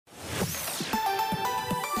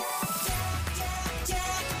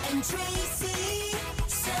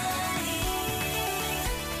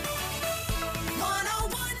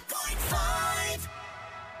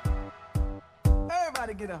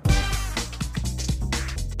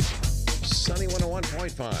Sunny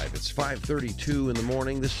 101.5. It's 5:32 in the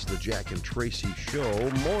morning. This is the Jack and Traci Show.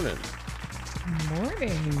 Morning.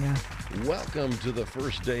 Morning. Welcome to the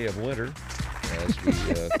first day of winter, as we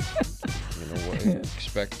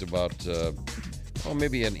expect about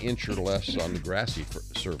maybe an inch or less on the grassy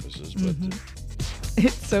surfaces. But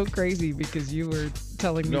It's so crazy because you were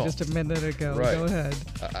telling me just a minute ago. Right. Go ahead.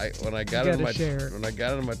 When I got in my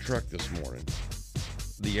truck this morning,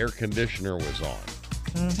 the air conditioner was on.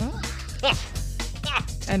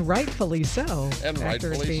 And rightfully so.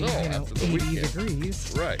 After it being, after the 80 weekend.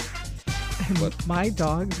 degrees. Right. And my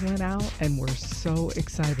dogs went out and were so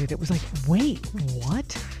excited. It was like, wait,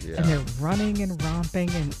 what? Yeah. And they're running and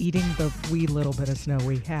romping and eating the wee little bit of snow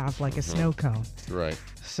we have, like a snow cone. Right.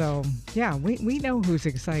 So, yeah, we know who's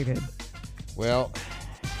excited. Well,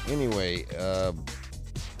 anyway,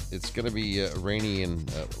 it's going to be rainy and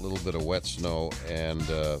a little bit of wet snow, and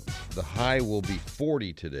the high will be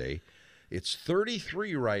 40 today. It's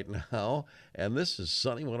 33 right now, and this is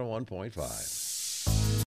Sunny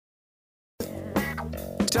 101.5.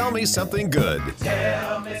 Tell me something good.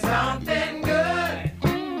 Tell me something good.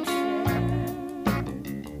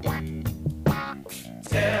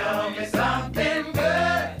 Tell me something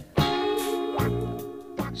good.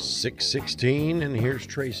 6:16, and here's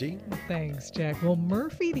Traci. Thanks, Jack. Well,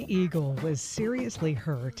 Murphy the eagle was seriously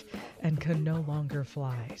hurt and could no longer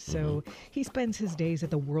fly, so he spends his days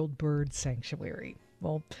at the World Bird Sanctuary.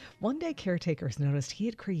 Well, one day caretakers noticed he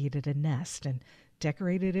had created a nest and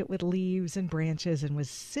decorated it with leaves and branches and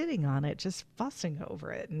was sitting on it, just fussing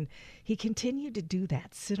over it. And he continued to do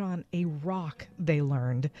that, sit on a rock, they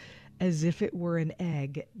learned, as if it were an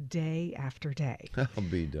egg day after day. I'll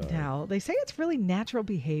be done. Now, they say it's really natural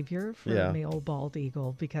behavior for a male bald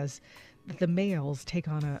eagle because the males take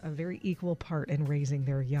on a very equal part in raising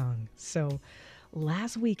their young. So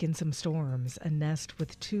last week in some storms, a nest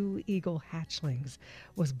with 2 eagle hatchlings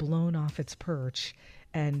was blown off its perch,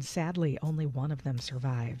 and sadly, only one of them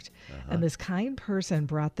survived. And this kind person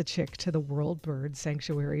brought the chick to the World Bird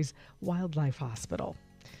Sanctuary's Wildlife Hospital.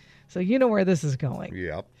 So you know where this is going.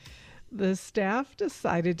 Yep. The staff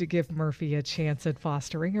decided to give Murphy a chance at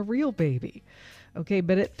fostering a real baby. Okay,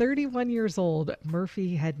 but at 31 years old,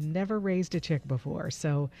 Murphy had never raised a chick before,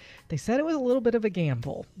 so they said it was a little bit of a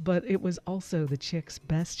gamble, but it was also the chick's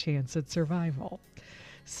best chance at survival.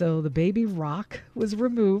 So the baby rock was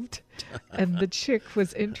removed and the chick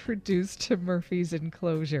was introduced to Murphy's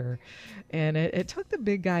enclosure. And it took the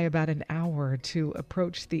big guy about an hour to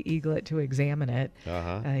approach the eaglet to examine it.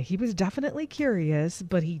 He was definitely curious,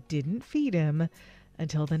 but he didn't feed him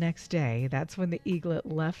until the next day. That's when the eaglet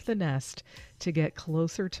left the nest to get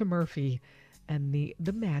closer to Murphy, and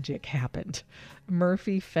the magic happened.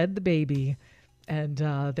 Murphy fed the baby, and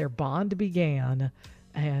their bond began.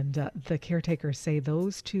 And the caretakers say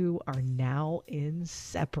those two are now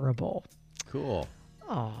inseparable. Cool.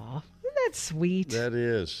 Aw, isn't that sweet? That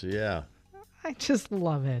is, yeah. I just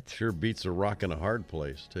love it. Sure beats a rock in a hard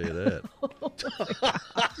place, tell you that.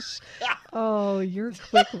 Oh, your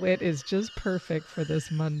quick wit is just perfect for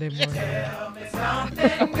this Monday morning. Tell me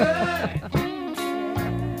something good.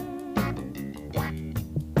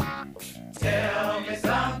 Tell me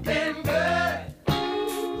something good.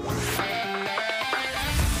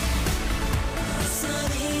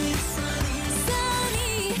 Sunny, sunny,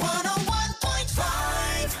 sunny,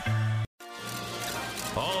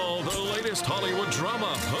 101.5. All the latest Hollywood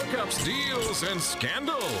drama, hookups, deals, and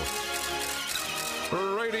scandal.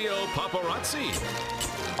 Radio Paparazzi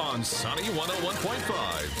on Sunny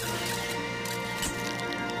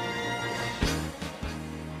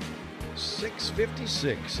 101.5.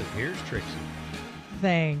 6:56, and here's Traci.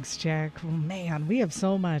 Thanks, Jack. Well, man, we have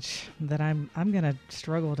so much that I'm gonna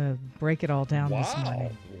struggle to break it all down this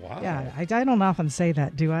morning. Wow. Yeah, I don't often say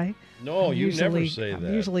that, do I? No, you never say I'm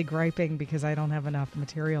that. usually griping because I don't have enough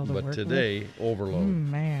material to work But with. today, overload.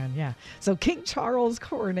 Man, yeah. So King Charles'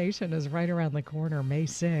 coronation is right around the corner, May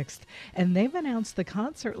 6th, and they've announced the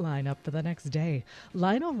concert lineup for the next day.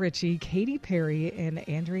 Lionel Richie, Katy Perry, and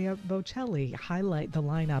Andrea Bocelli highlight the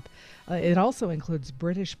lineup. It also includes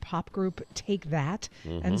British pop group Take That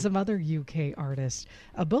and some other UK artists.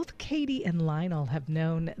 Both Katy and Lionel have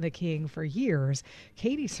known the king for years.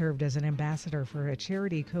 Katy served as an ambassador for a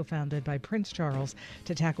charity co-founded by Prince Charles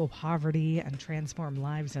to tackle poverty and transform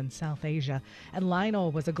lives in South Asia. And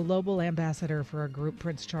Lionel was a global ambassador for a group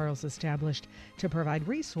Prince Charles established to provide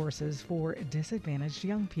resources for disadvantaged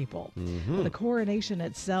young people. The coronation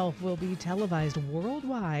itself will be televised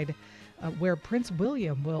worldwide, where Prince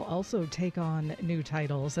William will also take on new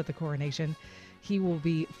titles at the coronation. He will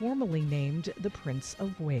be formally named the Prince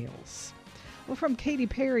of Wales. Well, from Katy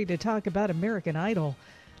Perry to talk about American Idol,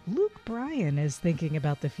 Luke Bryan is thinking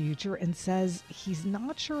about the future and says he's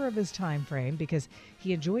not sure of his time frame because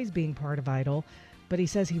he enjoys being part of Idol, but he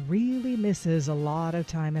says he really misses a lot of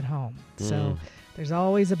time at home. So there's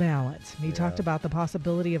always a balance. He talked about the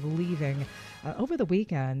possibility of leaving over the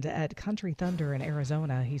weekend at Country Thunder in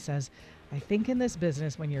Arizona. He says, I think in this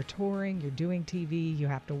business, when you're touring, you're doing TV, you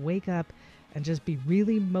have to wake up and just be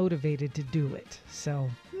really motivated to do it. So,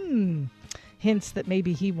 hints that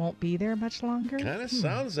maybe he won't be there much longer. Kind of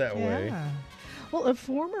sounds that way. Yeah. Well, a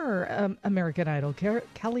former American Idol,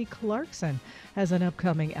 Kelly Clarkson, has an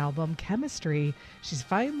upcoming album, Chemistry. She's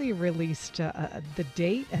finally released the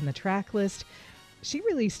date and the track list. She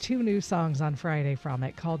released 2 new songs on Friday from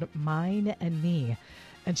it called Mine and Me.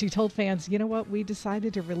 And she told fans, you know what, we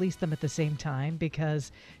decided to release them at the same time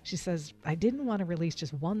because she says, I didn't want to release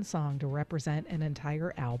just one song to represent an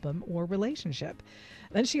entire album or relationship.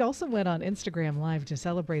 Then she also went on Instagram Live to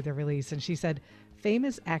celebrate the release, and she said,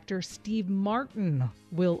 famous actor Steve Martin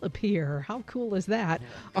will appear. How cool is that?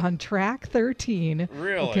 On track 13.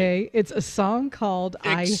 Really? Okay. It's a song called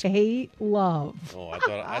I Hate Love. Oh, I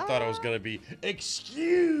thought it was going to be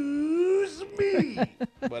Excuse Me,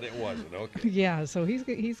 but it wasn't. Okay. Yeah, so he's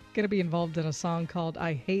going to be involved in a song called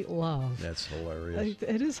I Hate Love. That's hilarious.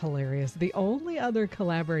 It is hilarious. The only other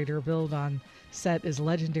collaborator billed on set is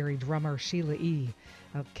legendary drummer Sheila E.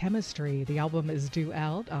 Of Chemistry. The album is due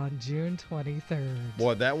out on June 23rd.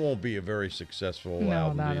 Boy, that won't be a very successful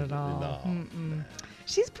album. No, not either. at all. No.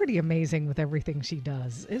 She's pretty amazing with everything she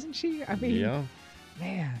does, isn't she? I mean, Yeah.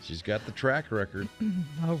 man. She's got the track record.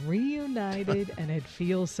 Reunited, and it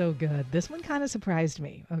feels so good. This one kind of surprised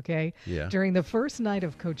me, okay? Yeah. During the first night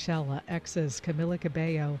of Coachella, exes Camila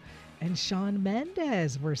Cabello and Shawn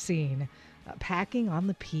Mendes were seen packing on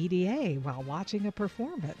the PDA while watching a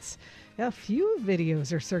performance. A few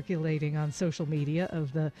videos are circulating on social media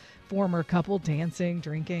of the former couple dancing,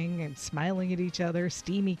 drinking, and smiling at each other,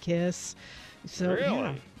 steamy kiss. So,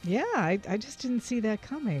 Really? yeah, I just didn't see that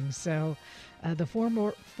coming. So the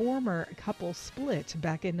former couple split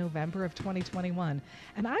back in November of 2021.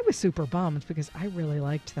 And I was super bummed because I really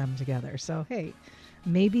liked them together. So, hey,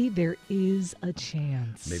 maybe there is a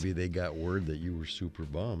chance. Maybe they got word that you were super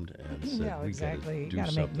bummed and said, No, we exactly. got to do Got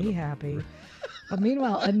to make something me about happy. it."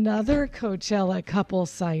 Meanwhile, another Coachella couple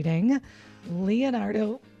sighting.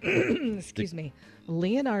 Leonardo, excuse me,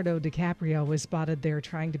 Leonardo DiCaprio was spotted there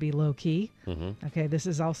trying to be low key. Okay, this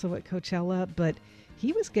is also at Coachella, but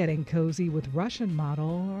he was getting cozy with Russian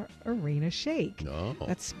model Irina Shayk. No.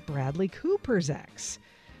 That's Bradley Cooper's ex.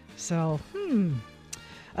 So,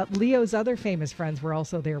 Leo's other famous friends were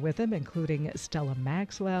also there with him, including Stella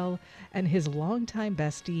Maxwell and his longtime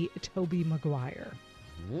bestie, Tobey Maguire.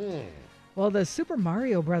 Well, the Super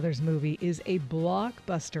Mario Brothers movie is a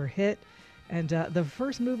blockbuster hit, and the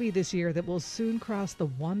first movie this year that will soon cross the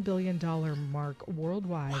 $1 billion mark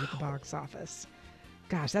worldwide at the box office.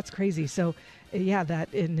 Gosh, that's crazy. So, yeah,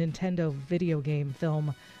 that Nintendo video game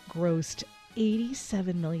film grossed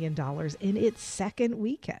 $87 million in its second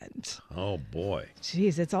weekend. Oh, boy.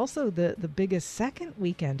 Jeez, it's also the biggest second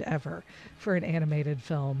weekend ever for an animated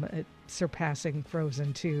film, surpassing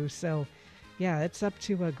Frozen 2. So, yeah, it's up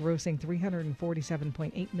to grossing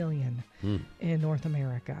 $347.8 million in North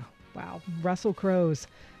America. Wow. Russell Crowe's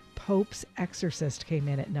Pope's Exorcist came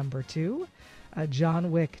in at number 2.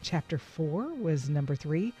 John Wick Chapter 4 was number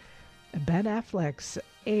 3. Ben Affleck's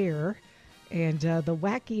Air and the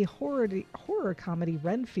wacky horror comedy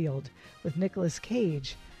Renfield with Nicolas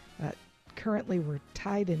Cage currently were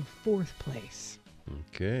tied in 4th place.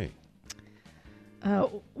 Okay.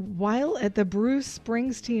 While at the Bruce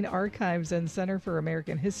Springsteen Archives and Center for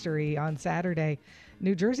American History on Saturday,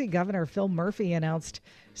 New Jersey Governor Phil Murphy announced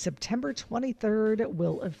September 23rd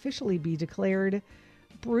will officially be declared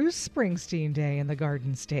Bruce Springsteen Day in the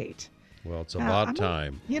Garden State. Well, it's about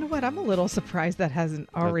time. You know what? I'm a little surprised that hasn't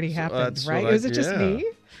already happened, That's right? what Is it just me?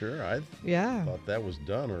 Sure. I Yeah. thought that was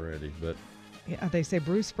done already, but Yeah, they say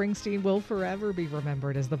Bruce Springsteen will forever be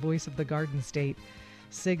remembered as the voice of the Garden State,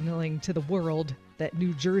 signaling to the world that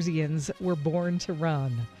New Jerseyans were born to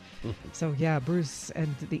run. So, yeah, Bruce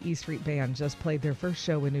and the E Street Band just played their first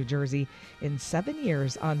show in New Jersey in 7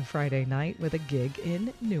 years on Friday night with a gig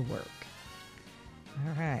in Newark.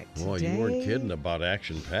 All right. boy, you weren't kidding about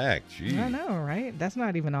action-packed. Gee. I know, right? That's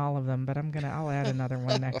not even all of them, but I'll add another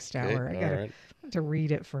one next hour. I all gotta right. have to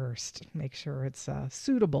read it first, make sure it's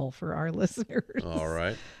suitable for our listeners. All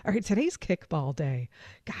right. All right, today's kickball day.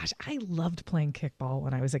 Gosh, I loved playing kickball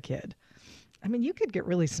when I was a kid. I mean, you could get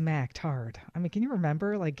really smacked hard. I mean, can you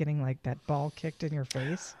remember like getting like that ball kicked in your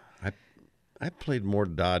face? I played more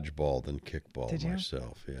dodgeball than kickball Did you?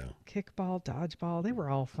 myself, yeah. Kickball, dodgeball, they were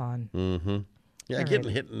all fun. Mm-hmm. Yeah, All getting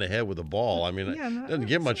right. hit in the head with a ball. I mean, Yeah, it no, doesn't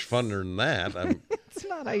get much funner than that. It's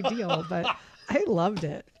not ideal, but I loved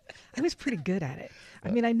it. I was pretty good at it. I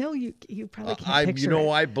mean, I know you probably can't picture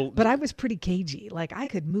it, but I was pretty cagey. Like I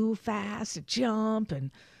could move fast, jump, and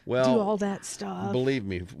do all that stuff. Believe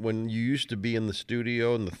me, when you used to be in the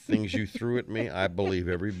studio and the things you threw at me, I believe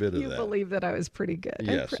every bit of You that. believe that I was pretty good.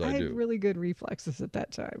 Yes, I I do. had really good reflexes at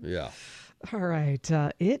that time. Yeah. All right.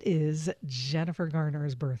 It is Jennifer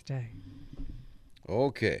Garner's birthday.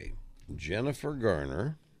 Okay. Jennifer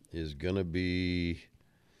Garner is going to be,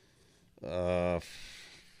 I'm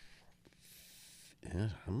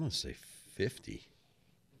going to say 50.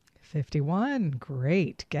 51.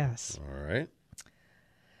 Great guess. All right.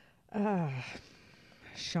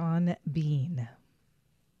 Sean Bean.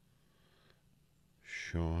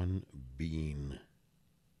 Sean Bean.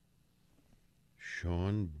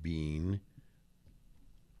 Sean Bean.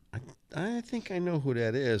 I think I know who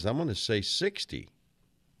that is. I'm going to say 60.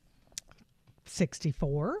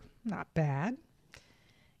 64. Not bad.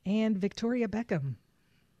 And Victoria Beckham.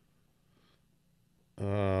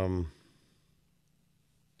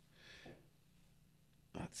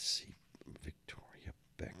 Let's see. Victoria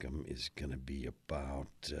Beckham is going to be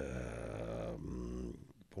about, I'm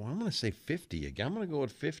going to say 50 again. I'm going to go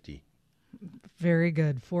with 50. Very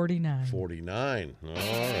good. 49. 49. All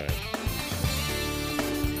right.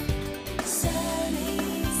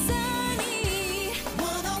 Sunny, sunny,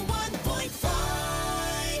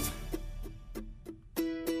 101.5.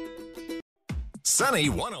 Sunny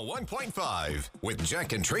 101.5 with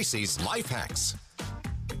Jack and Tracy's Life Hacks.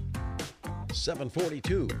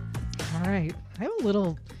 742. All right. I have a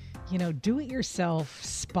little, do-it-yourself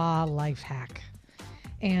spa life hack.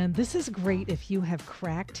 And this is great if you have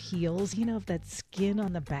cracked heels. If that skin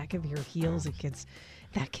on the back of your heels,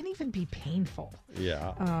 that can even be painful.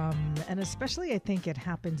 Yeah. And especially I think it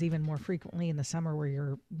happens even more frequently in the summer where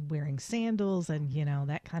you're wearing sandals and,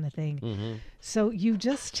 that kind of thing. Mm-hmm. So you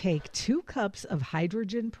just take 2 cups of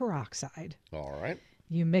hydrogen peroxide. All right.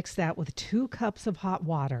 You mix that with 2 cups of hot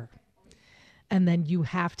water. And then you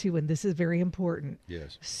have to, and this is very important,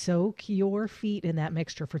 Yes. soak your feet in that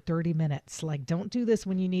mixture for 30 minutes. Like, don't do this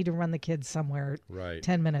when you need to run the kids somewhere Right.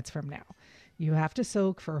 10 minutes from now. You have to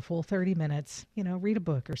soak for a full 30 minutes, read a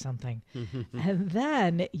book or something. And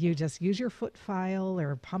then you just use your foot file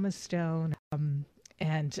or pumice stone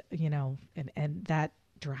and that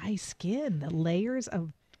dry skin, the layers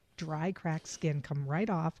of dry cracked skin come right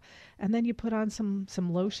off. And then you put on some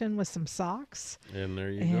lotion with some socks. And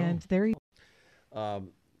there you And there you Now,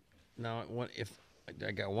 if I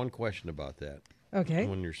got one question about that. Okay.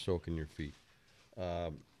 When you're soaking your feet,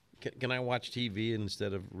 can I watch TV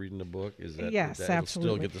instead of reading a book? Is that Yes, that'll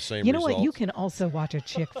absolutely. Still get the same. You know what? You results? can also watch a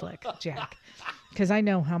chick flick, Jack, because I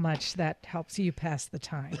know how much that helps you pass the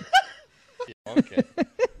time. Okay,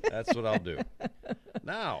 that's what I'll do.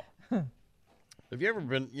 Now, have you ever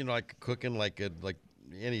been, like cooking like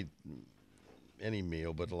any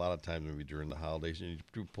meal, but a lot of times maybe during the holidays, and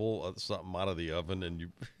you pull something out of the oven and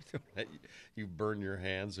you burn your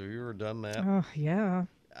hands. Have you ever done that? Oh yeah.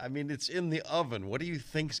 I mean, it's in the oven. What do you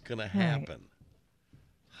think's going to happen?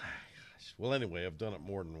 Gosh. Well, anyway, I've done it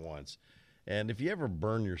more than once. And if you ever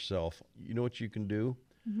burn yourself, you know what you can do?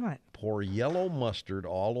 What? Pour yellow mustard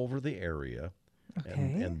all over the area. Okay.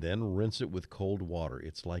 And then rinse it with cold water.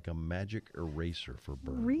 It's like a magic eraser for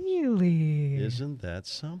burns. Really? Isn't that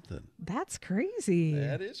something? That's crazy.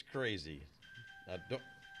 That is crazy.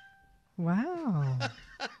 Wow.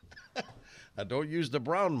 Don't use the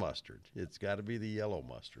brown mustard. It's got to be the yellow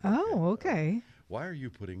mustard. Oh, okay. Why are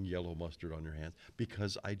you putting yellow mustard on your hands?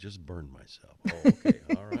 Because I just burned myself. Oh, okay.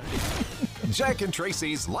 All right. Jack and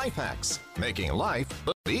Tracy's Life Hacks, making life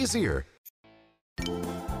easier.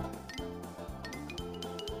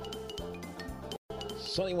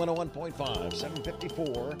 Sunny 101.5,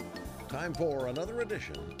 754. Time for another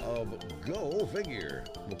edition of Go Figure.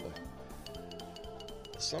 Boy,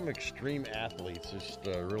 some extreme athletes just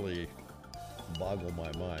really boggle my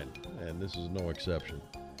mind, and this is no exception.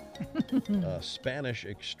 Spanish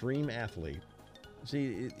extreme athlete.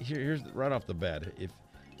 See, here's right off the bat. If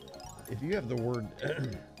you have the word,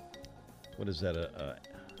 what is that?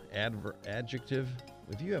 Adjective.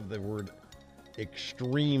 If you have the word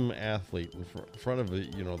extreme athlete in front of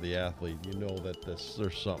the athlete, you know that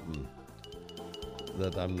there's something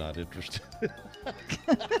that I'm not interested in.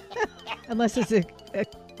 Unless it's an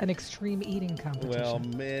extreme eating competition. Well,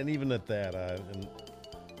 man, even at that, and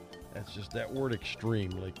that's just that word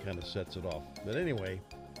extreme kind of sets it off. But anyway,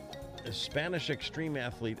 a Spanish extreme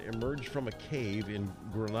athlete emerged from a cave in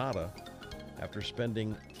Granada after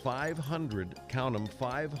spending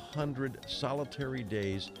 500 solitary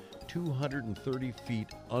days 230 feet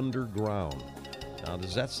underground. Now,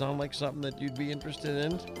 does that sound like something that you'd be interested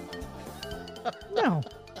in? No.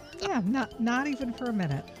 Yeah, not even for a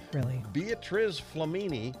minute, really. Beatriz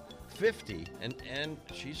Flamini, 50, and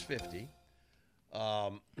she's 50.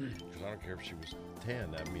 Because I don't care if she was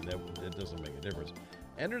 10. I mean, that doesn't make a difference.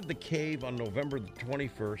 Entered the cave on November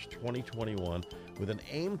 21st, 2021, with an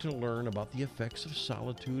aim to learn about the effects of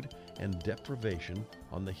solitude and deprivation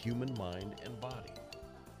on the human mind and body.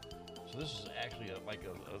 So this is actually like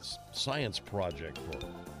a science project for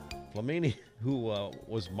Flamini, who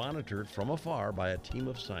was monitored from afar by a team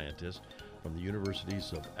of scientists from the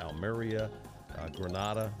universities of Almeria,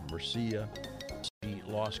 Granada, Murcia. She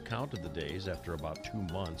lost count of the days after about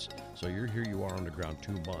 2 months. So here you are underground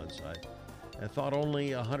 2 months. I thought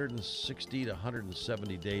only 160 to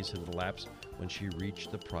 170 days had elapsed when she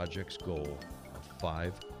reached the project's goal of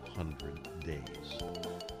 500 days.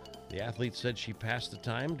 The athlete said she passed the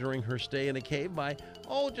time during her stay in a cave by,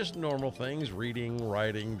 just normal things, reading,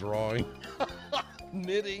 writing, drawing,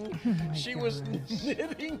 knitting. my She was gosh.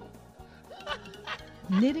 knitting.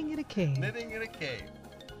 Knitting in a cave. Knitting in a cave.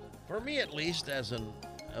 For me, at least, as an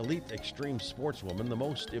elite extreme sportswoman, the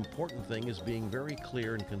most important thing is being very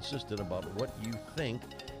clear and consistent about what you think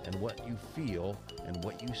and what you feel and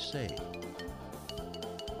what you say.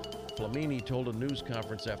 Flamini told a news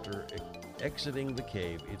conference after exiting the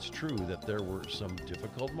cave, it's true that there were some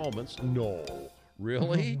difficult moments. No,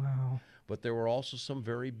 really? Oh, wow. But there were also some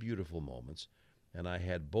very beautiful moments, and I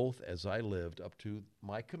had both as I lived up to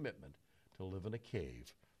my commitment to live in a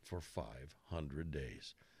cave for 500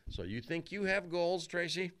 days. So you think you have goals,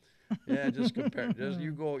 Tracy? Yeah, just compare.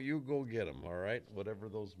 You go get them. All right, whatever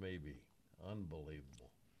those may be. Unbelievable.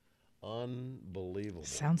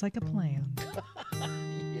 Sounds like a plan.